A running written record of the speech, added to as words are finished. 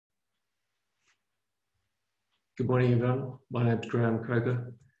Good morning, everyone. My name's Graham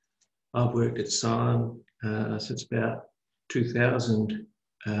Coker. I've worked at Scion since about 2000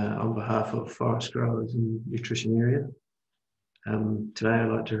 on behalf of forest growers in the nutrition area. Today I'd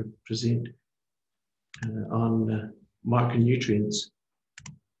like to present on micronutrients.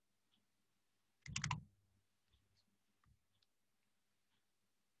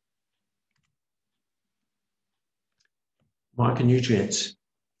 Micronutrients,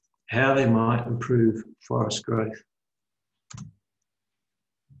 how they might improve forest growth.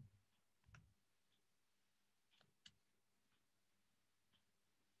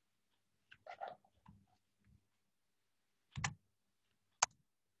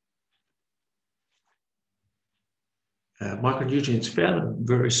 Micronutrients found in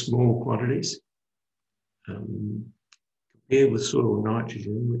very small quantities compared with soil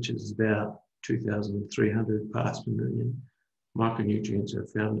nitrogen, which is about 2,300 parts per million. Micronutrients are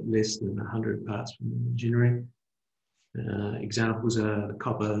found at less than 100 parts per million generally. Examples are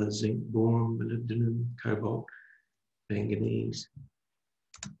copper, zinc, boron, molybdenum, cobalt, manganese.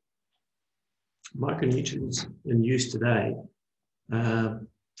 Micronutrients in use today,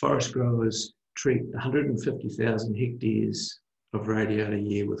 forest growers treat 150,000 hectares of radiata a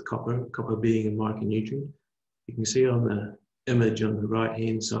year with copper, copper being a micronutrient. You can see on the image on the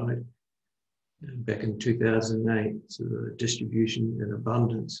right-hand side, back in 2008, so the distribution and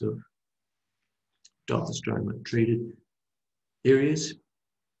abundance of dothrostromal treated areas.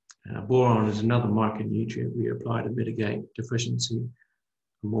 Boron is another micronutrient we apply to mitigate deficiency.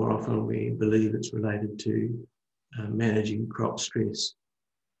 More often we believe it's related to managing crop stress.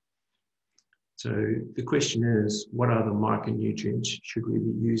 So the question is, what other micronutrients should we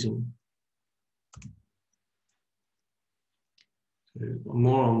be using? So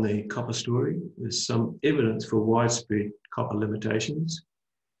more on the copper story. There's some evidence for widespread copper limitations.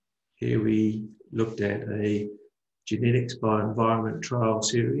 Here we looked at a genetics by environment trial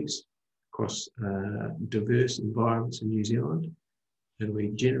series across diverse environments in New Zealand. And we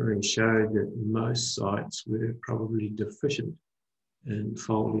generally showed that most sites were probably deficient in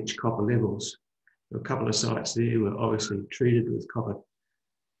foliage copper levels. A couple of sites there were obviously treated with copper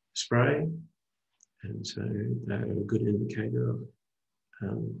spray, and so they're a good indicator of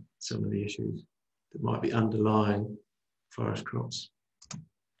some of the issues that might be underlying forest crops.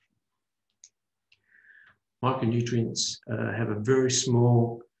 Micronutrients have a very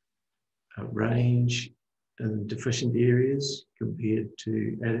small range in deficient areas compared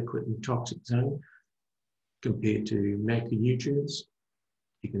to adequate and toxic zone, compared to macronutrients.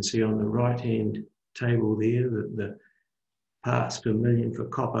 You can see on the right-hand table there that the parts per million for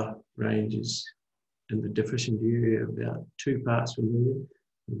copper ranges in the deficient area about 2 parts per million.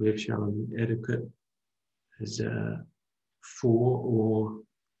 We've shown adequate as 4, or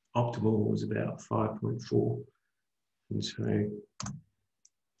optimal was about 5.4. And so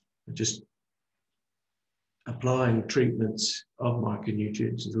just applying treatments of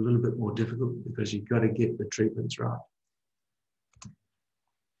micronutrients is a little bit more difficult because you've got to get the treatments right.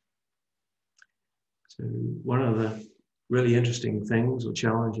 So one of the really interesting things or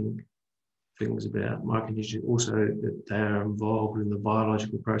challenging things about micronutrients also that they are involved in the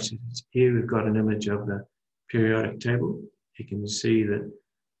biological processes. Here we've got an image of the periodic table. You can see that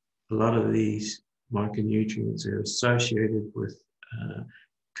a lot of these micronutrients are associated with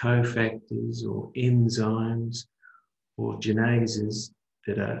cofactors or enzymes or genases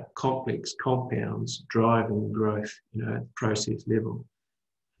that are complex compounds driving growth, at the process level.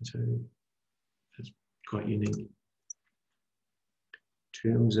 And so it's quite unique.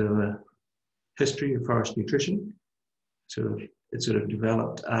 In terms of a history of forest nutrition, it sort of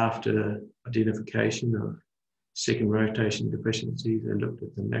developed after identification of second rotation deficiencies. They looked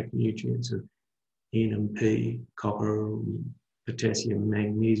at the macronutrients of N and P, copper, potassium,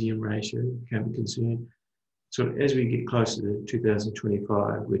 magnesium ratio became a concern. So as we get closer to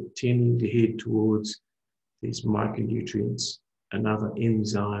 2025, we're tending to head towards these micronutrients and other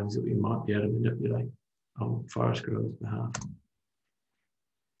enzymes that we might be able to manipulate on forest growers' behalf.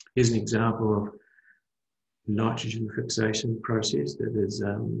 Here's an example of nitrogen fixation process that is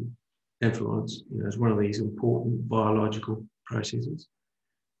influenced, as one of these important biological processes.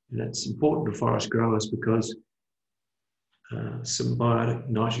 And it's important to forest growers because symbiotic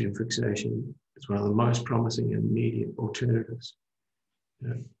nitrogen fixation is one of the most promising and immediate alternatives.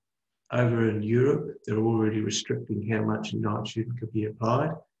 Over in Europe, they're already restricting how much nitrogen could be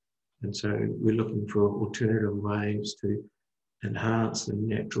applied. And so we're looking for alternative ways to enhance the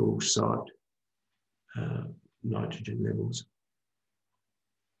natural site nitrogen levels.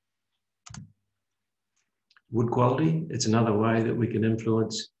 Wood quality, it's another way that we can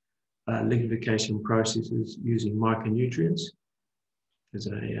influence lignification processes using micronutrients. There's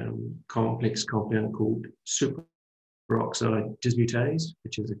a complex compound called superoxide dismutase,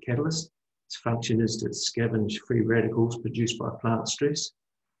 which is a catalyst. Its function is to scavenge free radicals produced by plant stress.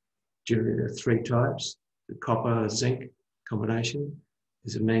 Generally, there are three types: the copper-zinc combination,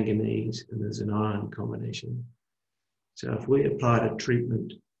 there's a manganese, and there's an iron combination. So if we applied a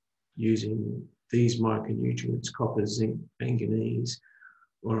treatment using these micronutrients, copper, zinc, manganese,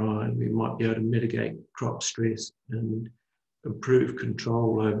 or iron, we might be able to mitigate crop stress and improve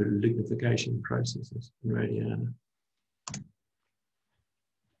control over lignification processes in radiata.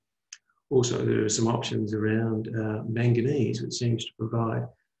 Also, there are some options around manganese, which seems to provide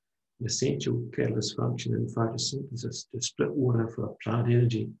an essential catalyst function in photosynthesis to split water for plant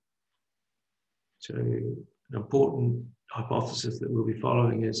energy. So an important hypothesis that we'll be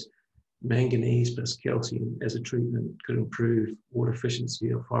following is manganese plus calcium as a treatment could improve water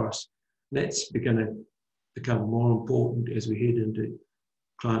efficiency of forests. That's going to become more important as we head into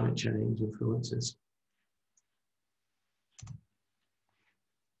climate change influences.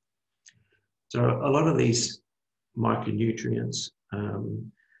 So a lot of these micronutrients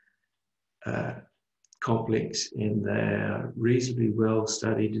are complex, and they're reasonably well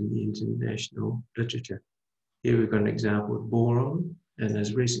studied in the international literature. Here we've got an example of boron, and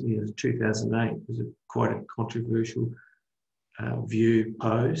as recently as 2008, there's quite a controversial view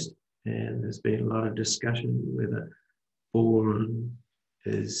posed, and there's been a lot of discussion whether boron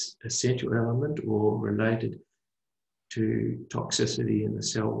is an essential element or related to toxicity in the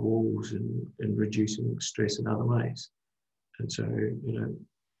cell walls and reducing stress in other ways. And so, you know,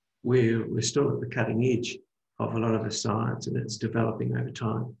 we're still at the cutting edge of a lot of the science, and it's developing over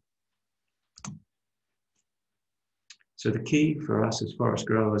time. So the key for us as forest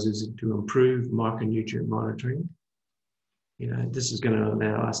growers is to improve micronutrient monitoring. You know, this is going to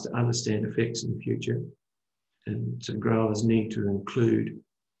allow us to understand effects in the future. And so growers need to include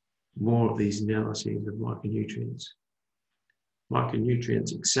more of these analyses of micronutrients.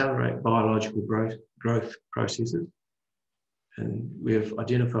 Micronutrients accelerate biological growth processes. And we've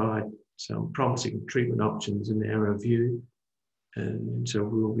identified some promising treatment options in our review. And so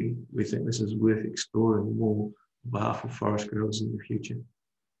we think this is worth exploring more on behalf of forest growers in the future.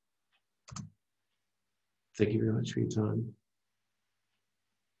 Thank you very much for your time.